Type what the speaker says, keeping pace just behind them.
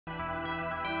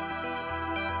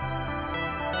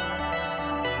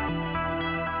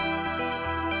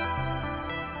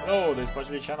Oh, this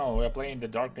Pasha channel. We are playing the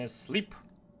Darkness Sleep.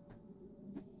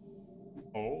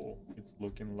 Oh, it's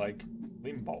looking like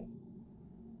Limbo.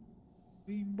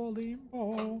 Limbo,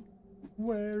 Limbo.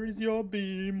 Where is your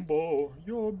bimbo?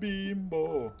 Your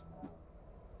bimbo.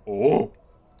 Oh!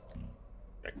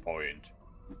 Checkpoint.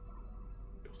 You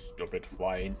stupid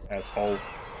flying asshole.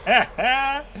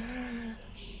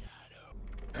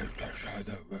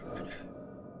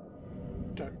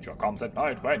 Danger comes at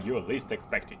night when you least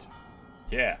expect it.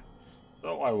 Yeah,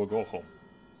 so I will go home.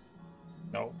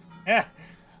 No. I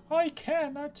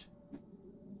cannot.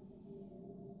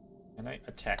 Can I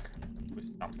attack with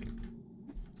something?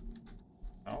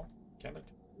 No? Can it?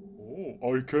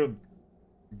 Oh, I can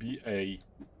be a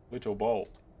little ball.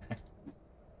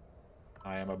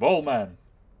 I am a ball man.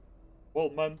 Ball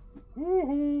man.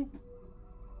 Woohoo!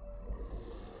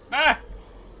 Ah!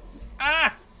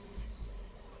 Ah!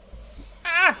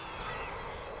 Ah!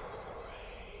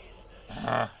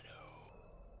 Ah!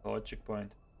 Oh, a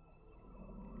checkpoint.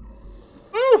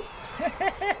 Woo!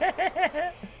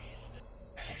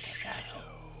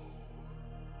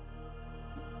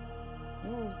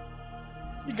 Oh.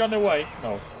 He got away.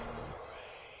 No.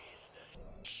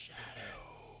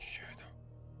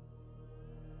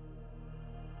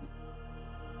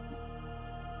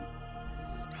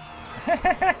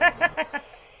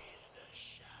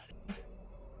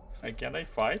 Can I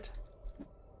fight?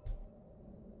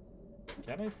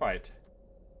 Can I fight?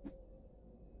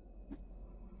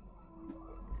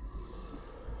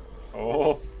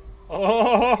 Oh!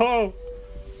 Oh!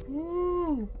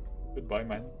 Woo! Goodbye,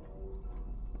 man.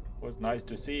 It was nice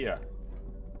to see ya.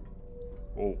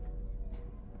 Oh.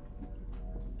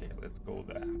 Okay, let's go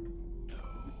there.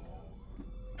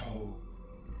 No.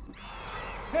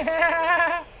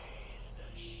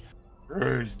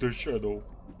 Raise the shadow.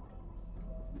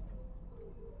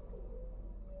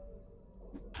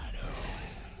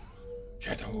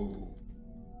 Shadow.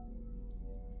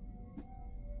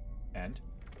 And?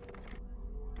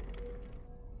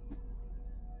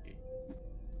 Okay.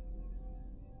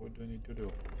 What do I need to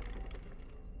do?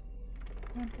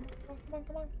 Come on, come on, come on,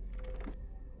 come on.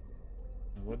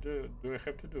 What do I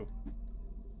have to do?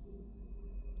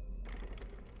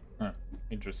 Huh,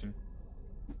 interesting.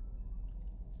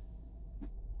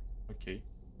 Okay.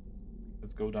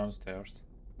 Let's go downstairs.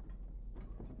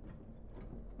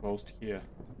 Closed here.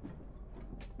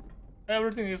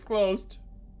 Everything is closed.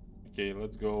 Okay,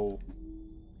 let's go.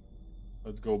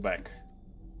 Let's go back.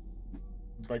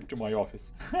 Back to my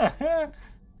office.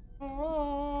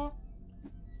 Oh.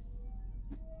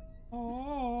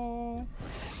 Oh.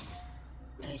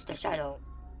 It's the shadow.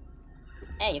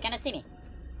 Hey, you cannot see me.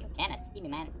 You cannot see me,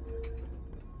 man.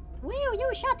 Will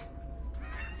you shut?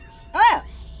 Oh!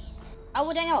 How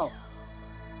would I know?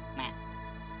 Man.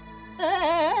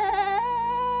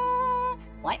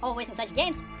 Why always in such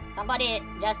games? Somebody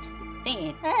just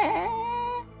singing.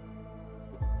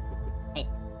 Hey,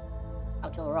 how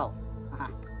to roll? I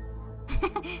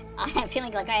am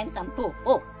feeling like I am some poo.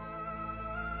 Oh,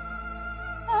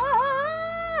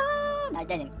 nice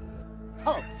dancing.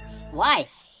 Oh, why?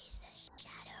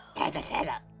 Okay.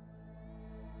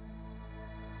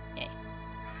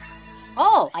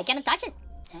 Oh, I cannot touch it.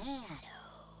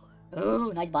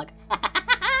 Oh, nice bug.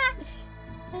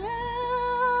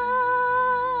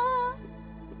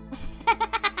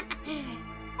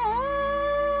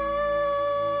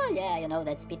 Yeah, you know,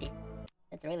 that's pity.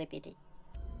 That's really pity.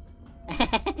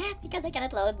 Because I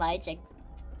cannot load my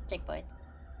checkpoint.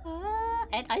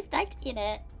 And I stuck in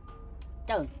a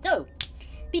stone. So,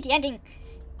 pity ending.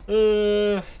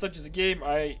 Such is a game.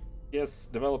 I guess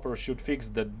developers should fix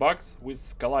the bugs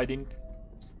with colliding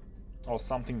or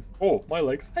something. Oh, my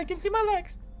legs. I can see my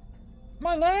legs.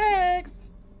 My legs.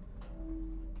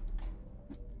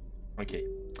 Okay.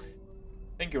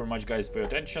 Thank you very much, guys, for your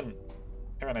attention.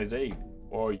 Have a nice day.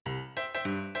 Bye.